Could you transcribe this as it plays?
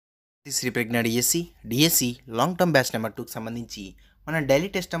Sriprajna DSC long term batch number 2కి సంబంధించి మన డైలీ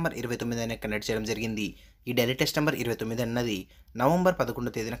టెస్ట్ నెంబర్ 29 అనేది కండక్ట్ చేయడం జరిగింది. ఈ డైలీ టెస్ట్ నెంబర్ 29 అన్నది నవంబర్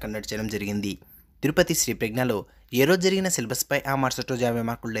 11వ తేదీన కండక్ట్ చేయడం జరిగింది. తిరుపతి శ్రీప్రజ్ఞలో ఏ రోజు జరిగిన సిలబస్పై ఆ మరుసటి రోజు 50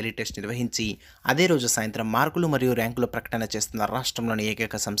 మార్కులు డైలీ టెస్ట్ నిర్వహించి అదే రోజు సాయంత్రం మార్కులు మరియు ర్యాంకుల ప్రకటన చేస్తున్న రాష్ట్రంలోని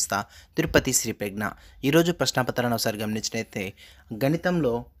ఏకైక సంస్థ తిరుపతి శ్రీప్రజ్ఞ. ఈరోజు ప్రశ్నాపత్రాలను ఒకసారి గమనించినట్లయితే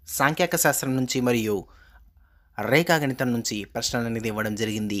గణితంలో సాంఖ్యక శాస్త్రం నుంచి మరియు రేఖాగణితం నుంచి ప్రశ్నలు అనేది ఇవ్వడం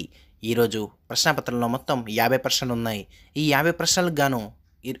జరిగింది. ఈరోజు ప్రశ్నపత్రంలో మొత్తం 50 ప్రశ్నలు ఉన్నాయి. ఈ 50 ప్రశ్నలకు గాను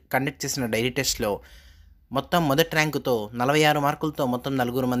కండక్ట్ చేసిన డైలీ టెస్ట్లో మొత్తం మొదటి ర్యాంకుతో 46 మార్కులతో మొత్తం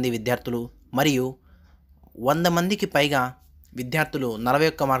 4 మంది విద్యార్థులు మరియు 100 మందికి పైగా విద్యార్థులు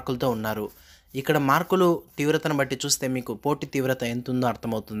 41 మార్కులతో ఉన్నారు. ఇక్కడ మార్కులు తీవ్రతను బట్టి చూస్తే మీకు పోటీ తీవ్రత ఎంత ఉందో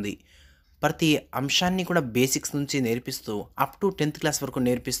అర్థమవుతుంది. ప్రతి అంశాన్ని కూడా బేసిక్స్ నుంచి నేర్పిస్తూ అప్ టు 10th క్లాస్ వరకు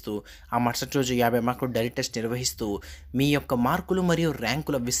నేర్పిస్తూ ఆ మరుసటి రోజు 50 మార్కులు డైలీ టెస్ట్ నిర్వహిస్తూ మీ యొక్క మార్కులు మరియు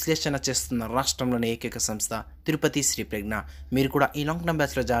ర్యాంకుల విశ్లేషణ చేస్తున్న రాష్ట్రంలోని ఏకైక సంస్థ తిరుపతి శ్రీప్రజ్ఞ. మీరు కూడా ఈ లాంగ్ టర్మ్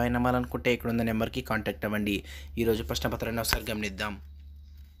బ్యాచ్లో జాయిన్ అవ్వాలనుకుంటే ఇక్కడ ఉన్న నెంబర్కి కాంటాక్ట్ అవ్వండి. ఈరోజు ప్రశ్నపత్రాన్ని ఒకసారి గమనిద్దాం.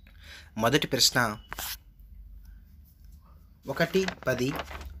 మొదటి ప్రశ్న 1, 10,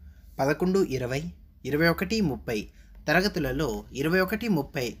 11, 20, 21, 30 తరగతులలో 21,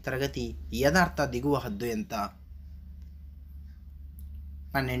 30 తరగతి యథార్థ దిగువ హద్దు ఎంత?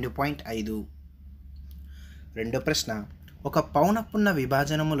 12.5. రెండో ప్రశ్న, ఒక పౌనఃపున్య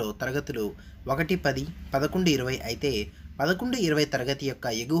విభాజనములో తరగతులు 1, 10, 11, 20 అయితే 11, 20 తరగతి యొక్క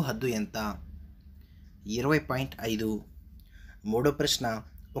ఎగువ హద్దు ఎంత? 20.5. మూడో ప్రశ్న,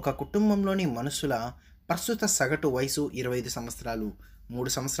 ఒక కుటుంబంలోని మనుషుల ప్రస్తుత సగటు వయసు 25 సంవత్సరాలు. 3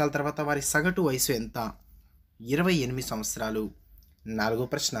 సంవత్సరాల తర్వాత వారి సగటు వయసు ఎంత? 28 సంవత్సరాలు. నాలుగో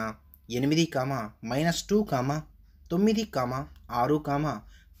ప్రశ్న, 8, -2, 9, 6, 13,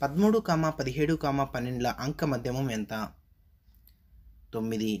 17, 12ల అంక మధ్యమం ఎంత?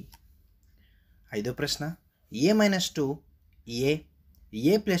 9. ఐదో ప్రశ్న, a-2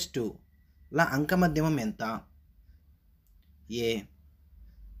 a+2ల అంక మధ్యమం ఎంత? a.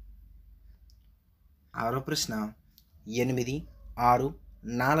 ఆరో ప్రశ్న, 8, 6,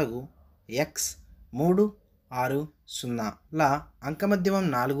 4, x 3, 6, 0ల అంకమధ్యమం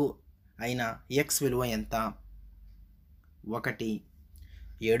 4 అయిన x విలువ ఎంత? 1.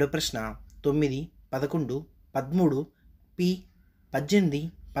 ఏడో ప్రశ్న, 9, 11, 13, p 18,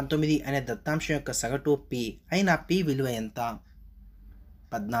 19 అనే దత్తాంశం యొక్క సగటు p అయిన p విలువ ఎంత?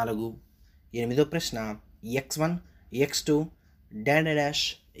 14. ఎనిమిదో ప్రశ్న, x1, x2,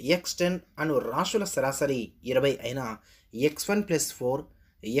 x10 అను రాశుల సరాసరి 20 అయిన x1 + 4,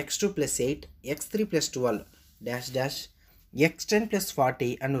 x2 + 8, x3 + 12, x10 + 40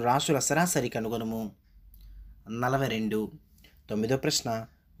 అను రాశుల సరాసరి కనుగొనుము. 42. తొమ్మిదో ప్రశ్న,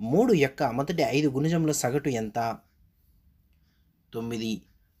 3 యొక్క మొదటి 5 గుణిజముల సగటు ఎంత? 9.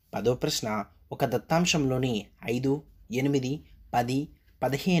 పదో ప్రశ్న, ఒక దత్తాంశంలోని 5, 8, 10,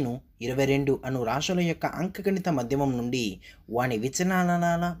 15, 22 అను రాశుల యొక్క అంకగణిత మధ్యమం నుండి వాని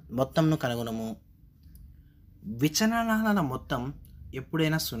విచలనాల మొత్తంను కనుగొనము. విచలనాల మొత్తం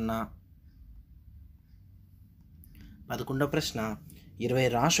ఎప్పుడైనా 0. 11వ ప్రశ్న, 20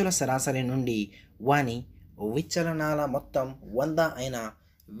 రాశుల సరాసరి నుండి వాని విచలనాల మొత్తం 100 అయిన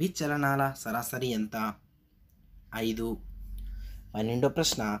విచలనాల సరాసరి ఎంత? 5. 12వ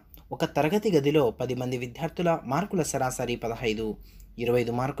ప్రశ్న, ఒక తరగతి గదిలో 10 మంది విద్యార్థుల మార్కుల సరాసరి 15,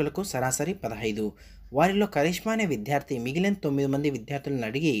 25 మార్కులకు సరాసరి 15. వారిలో కరిష్మా అనే విద్యార్థి మిగిలిన 9 మంది విద్యార్థులను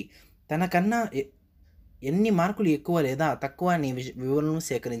అడిగి తనకన్నా ఎన్ని మార్కులు ఎక్కువ లేదా తక్కువ అనే వివరణను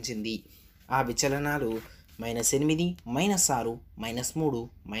సేకరించింది. ఆ విచలనాలు -8, -6, -3,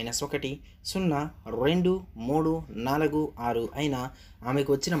 -1, 0, 2, 3, 4, 6 అయినా ఆమెకు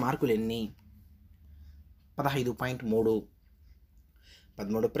వచ్చిన మార్కులు ఎన్ని? 15.3.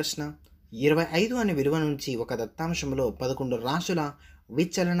 13వ ప్రశ్న, 25 అనే విలువ నుంచి ఒక దత్తాంశంలో 11 రాశుల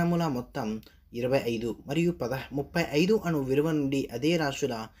విచలనముల మొత్తం 25 మరియు 35 అను విలువ నుండి అదే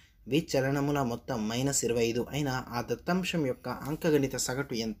రాశుల విచలనముల మొత్తం -25 అయిన ఆ దత్తాంశం యొక్క అంకగణిత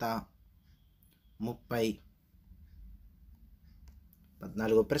సగటు ఎంత? 30.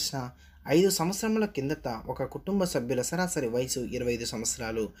 14వ ప్రశ్న, 5 సంవత్సరముల కిందట ఒక కుటుంబ సభ్యుల సరాసరి వయసు 25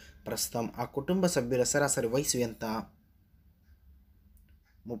 సంవత్సరాలు. ప్రస్తుతం ఆ కుటుంబ సభ్యుల సరాసరి వయసు ఎంత?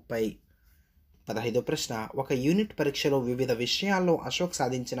 30. 15వ ప్రశ్న, ఒక యూనిట్ పరీక్షలో వివిధ విషయాల్లో అశోక్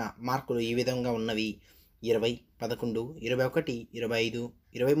సాధించిన మార్కులు ఈ విధంగా ఉన్నవి: 20, 11, 21, 25,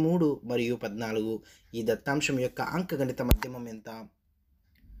 23 మరియు 14. ఈ దత్తాంశం యొక్క అంకగణిత మధ్యమం ఎంత?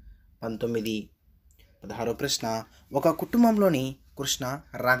 19. 16వ ప్రశ్న, ఒక కుటుంబంలోని కృష్ణ,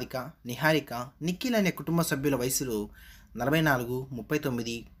 రాధిక, నిహారిక, నిఖిల్ అనే కుటుంబ సభ్యుల వయసులు 44,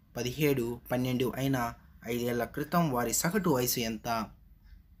 39, 17, 12 అయిన 5 ఏళ్ల క్రితం వారి సగటు వయసు ఎంత?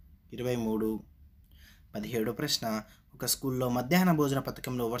 23. 17వ ప్రశ్న, ఒక స్కూల్లో మధ్యాహ్న భోజన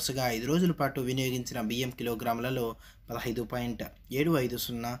పథకంలో వరుసగా 5 రోజుల పాటు వినియోగించిన బియ్యం కిలోగ్రాములలో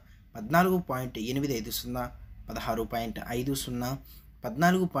 15.750, 14.850, 16.50,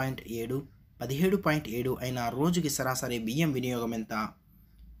 14.7, 17.7 అయిన రోజుకి సరాసరి బియ్యం వినియోగం ఎంత?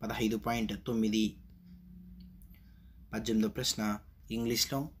 15.9. 18వ ప్రశ్న,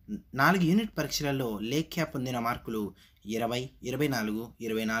 ఇంగ్లీష్లో 4 యూనిట్ పరీక్షలలో లేఖ్య పొందిన మార్కులు 20, 24,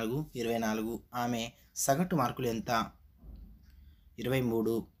 24, 24. ఆమె సగటు మార్కులు ఎంత?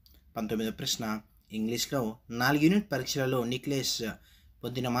 23. 19వ ప్రశ్న, ఇంగ్లీష్లో 4 యూనిట్ పరీక్షలలో నిఖిలేష్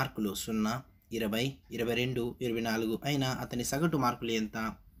పొందిన మార్కులు 0, 20, 22, 24 అయినా అతని సగటు మార్కులు ఎంత?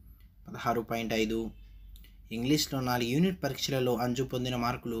 16.5. ఇంగ్లీష్లో 4 యూనిట్ పరీక్షలలో అంజు పొందిన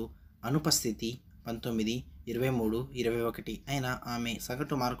మార్కులు అనుపస్థితి 19, 23, 21 అయినా ఆమె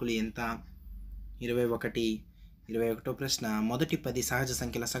సగటు మార్కులు ఎంత? 21. 21వ ప్రశ్న, మొదటి 10 సహజ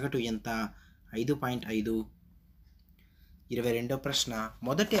సంఖ్యల సగటు ఎంత? 5.5. 22వ ప్రశ్న,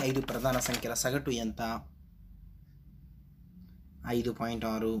 మొదటి 5 ప్రధాన సంఖ్యల సగటు ఎంత?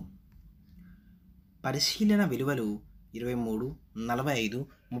 5.6. పరిశీలన విలువలు 23, 45,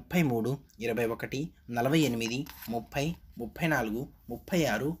 33, 21, 48, 30, 34,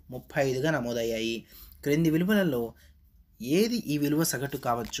 36, 35గా నమోదయ్యాయి. క్రింది విలువలలో ఏది ఈ విలువ సగటు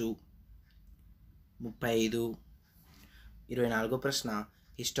కావచ్చు? 35. 24వ ప్రశ్న,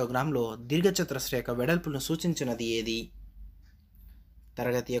 హిస్టోగ్రామ్లో దీర్ఘచతురస్ర యొక్క వెడల్పును సూచించినది ఏది?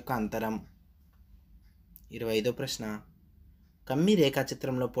 తరగతి యొక్క అంతరం. 25వ ప్రశ్న, కమ్మి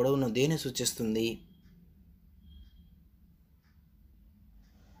రేఖాచిత్రంలో పొడవును దేని సూచిస్తుంది?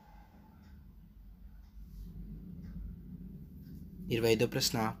 25వ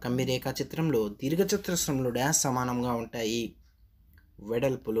ప్రశ్న, కమ్మి రేఖాచిత్రంలో దీర్ఘచతురస్రంలో డాష్ సమానంగా ఉంటాయి.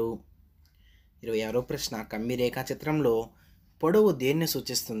 వెడల్పులు. 26వ ప్రశ్న, కమ్మి రేఖాచిత్రంలో పొడవు దేన్ని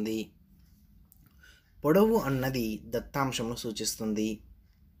సూచిస్తుంది? పొడవు అన్నది దత్తాంశమును సూచిస్తుంది.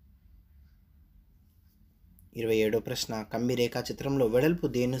 27వ ప్రశ్న, కమ్మి రేఖాచిత్రంలో వెడల్పు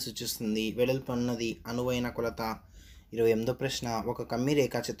దేన్ని సూచిస్తుంది? వెడల్పు అన్నది అనువైన కొలత. 28వ ప్రశ్న, ఒక కమ్మి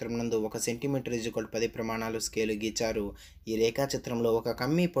రేఖాచిత్రం నందు 1 సెంటీమీటర్ 10 ప్రమాణాలు స్కేలు గీచారు. ఈ రేఖాచిత్రంలో ఒక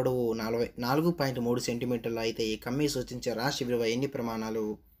కమ్మి పొడవు 4.3 సెంటీమీటర్లు అయితే ఈ కమ్మి సూచించే రాశి విలువ ఎన్ని ప్రమాణాలు?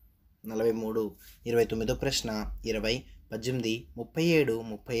 43. 29వ ప్రశ్న, 20, 18, 37, 36,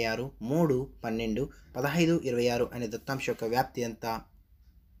 3, 12, 15, 26 అనే దత్తాంశ యొక్క వ్యాప్తి ఎంత?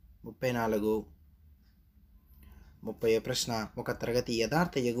 34. 30వ ప్రశ్న, ఒక తరగతి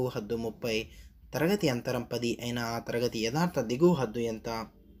యథార్థ ఎగువ హద్దు 30, తరగతి అంతరం 10 అయిన ఆ తరగతి యథార్థ దిగువ హద్దు ఎంత?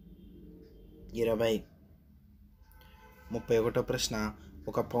 20. 31వ ప్రశ్న,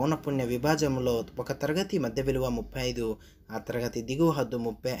 ఒక పౌనఃపున్య విభాజంలో ఒక తరగతి మధ్య విలువ 35, ఆ తరగతి దిగువ హద్దు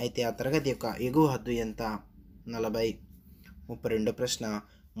 30 అయితే ఆ తరగతి యొక్క ఎగువ హద్దు ఎంత? 40. 32వ ప్రశ్న,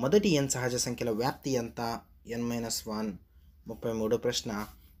 మొదటి n సహజ సంఖ్యల వ్యాప్తి ఎంత? n-1. 33వ ప్రశ్న,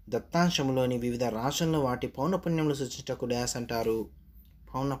 దత్తాంశంలోని వివిధ రాశులను వాటి పౌనఃపున్యములు సూచించటకు డాష్ అంటారు?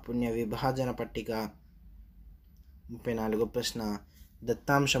 పౌనఃపున్య విభాజన పట్టిక. 34వ ప్రశ్న,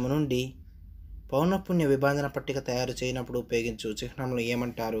 దత్తాంశము నుండి పౌనఃపున్య విభాజన పట్టిక తయారు చేయనప్పుడు ఉపయోగించు చిహ్నములు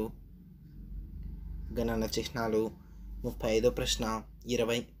ఏమంటారు? గణన చిహ్నాలు. 35వ ప్రశ్న,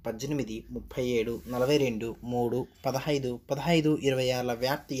 20, 18, 37, 42, 3, 15, 15, 26ల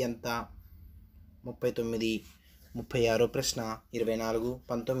వ్యాప్తి ఎంత? 39. 36వ ప్రశ్న, 24,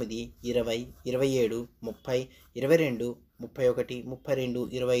 19, 20, 27, 30, 22, 31, 32,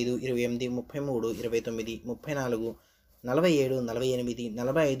 25, 28, 33, 29, 34, 47, 48,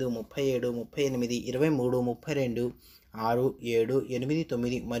 45, 37, 38, 23, 32, 6, 7, 8,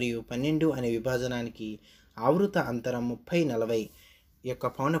 9 మరియు 12 అనే విభాజనానికి ఆవృత అంతరం 30, 40 యొక్క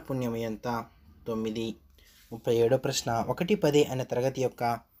పౌనఃపున్యం ఎంత? 9. 37వ ప్రశ్న, 1, 10 అనే తరగతి యొక్క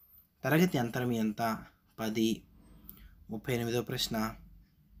తరగతి అంతరం ఎంత? 10. 38వ ప్రశ్న,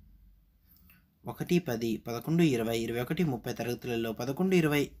 1, 10, 11, 20, 21, 30 తరగతులలో 11,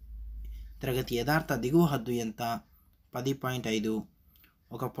 20 తరగతి యథార్థ దిగువ హద్దు ఎంత? 10.5.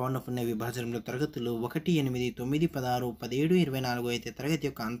 ఒక పౌనఃపున్య విభాజనంలో తరగతులు 1, 8, 9, 16, 17, 24 అయితే తరగతి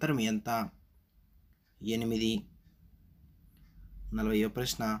యొక్క అంతరం ఎంత? 8. 40వ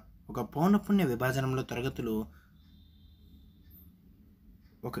ప్రశ్న, ఒక పౌనఃపున్య విభాజనంలో తరగతులు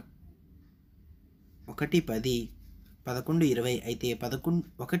 1, 10, 11, 20 అయితే 1,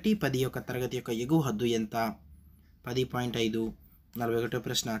 10 యొక్క తరగతి యొక్క ఎగువ హద్దు ఎంత? 10.5. 41వ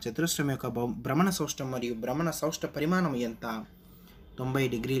ప్రశ్న, చతురస్రం యొక్క భ్రమణ సౌష్టం మరియు భ్రమణ సౌష్ట పరిమాణం ఎంత? 90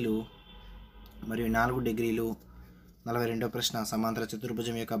 డిగ్రీలు మరియు 4 డిగ్రీలు. 42వ ప్రశ్న, సమాంతర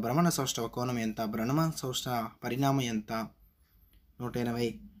చతుర్భుజం యొక్క భ్రమణ సౌష్ఠవ కోణం ఎంత? భ్రమణ సౌష్ఠ పరిణామం ఎంత? 180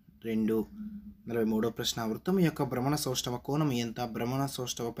 2. 43వ ప్రశ్న వృత్తం యొక్క భ్రమణ సౌష్ఠవ కోణం ఎంత? భ్రమణ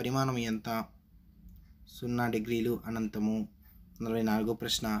సౌష్ఠవ పరిమాణం ఎంత? 0 డిగ్రీలు అనంతము. 44వ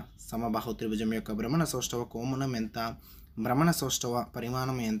ప్రశ్న సమబాహు త్రిభుజం యొక్క భ్రమణ సౌష్ఠవ కోణం ఎంత? భ్రమణ సౌష్ఠవ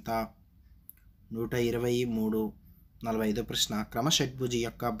పరిమాణం ఎంత? 123. 45వ ప్రశ్న క్రమషడ్భుజి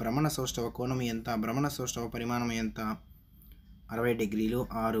యొక్క భ్రమణ సౌష్ఠవ కోణం ఎంత? భ్రమణ సౌష్ఠవ పరిమాణం ఎంత? 60 డిగ్రీలు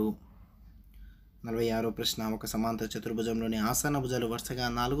 6. 46వ ప్రశ్న ఒక సమాంతర చతుర్భుజంలోని ఆసన్న భుజాలు వరుసగా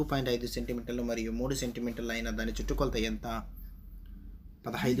 4.5 సెంటీమీటర్లు మరియు 3 సెంటీమీటర్లు అయిన దాని చుట్టుకొలత ఎంత?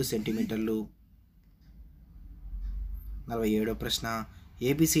 15 సెంటీమీటర్లు. 47వ ప్రశ్న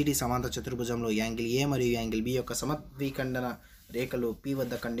ఏబిసిడి సమాంతర చతుర్భుజంలో యాంగిల్ ఏ మరియు యాంగిల్ బి యొక్క సమద్విఖండన రేఖలు పి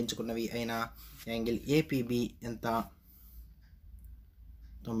వద్ద ఖండించుకున్నవి అయిన యాంగిల్ ఏపీబి ఎంత?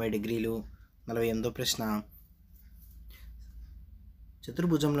 90 డిగ్రీలు. 48వ ప్రశ్న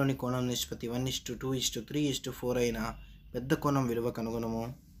చతుర్భుజంలోని కోణం నిష్పత్తి 1:2:3:4 అయిన పెద్ద కోణం విలువ కనుగొనము.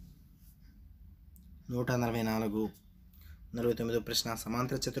 144. 49వ ప్రశ్న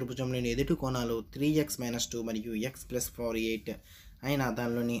సమాంతర చతుర్భుజంలోని ఎదుటి కోణాలు 3x-2 మరియు x+48 అయిన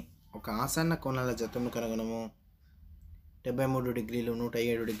దానిలోని ఒక ఆసన్న కోణాల జతను కనుగొనము. 73 డిగ్రీలు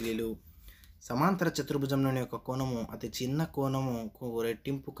 107 డిగ్రీలు. సమాంతర చతుర్భుజంలోని ఒక కోణము అతి చిన్న కోణముకు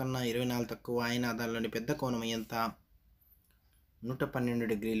రెట్టింపు కన్నా 24 తక్కువ అయిన దానిలోని పెద్ద కోణం ఎంత? 112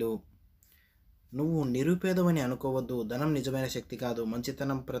 డిగ్రీలు. నువ్వు నిరుపేదవని అనుకోవద్దు, ధనం నిజమైన శక్తి కాదు,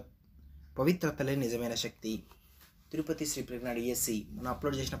 మంచితనం పవిత్రతలే నిజమైన శక్తి. తిరుపతి శ్రీప్రజ్ఞ DSC మనం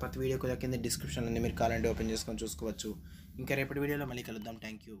అప్లోడ్ చేసిన ప్రతి వీడియోకి కింద డిస్క్రిప్షన్లో మీరు కావాలంటే ఓపెన్ చేసుకొని చూసుకోవచ్చు. ఇంకా రేపటి వీడియోలో మళ్ళీ కలుద్దాం.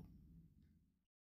 Thank you.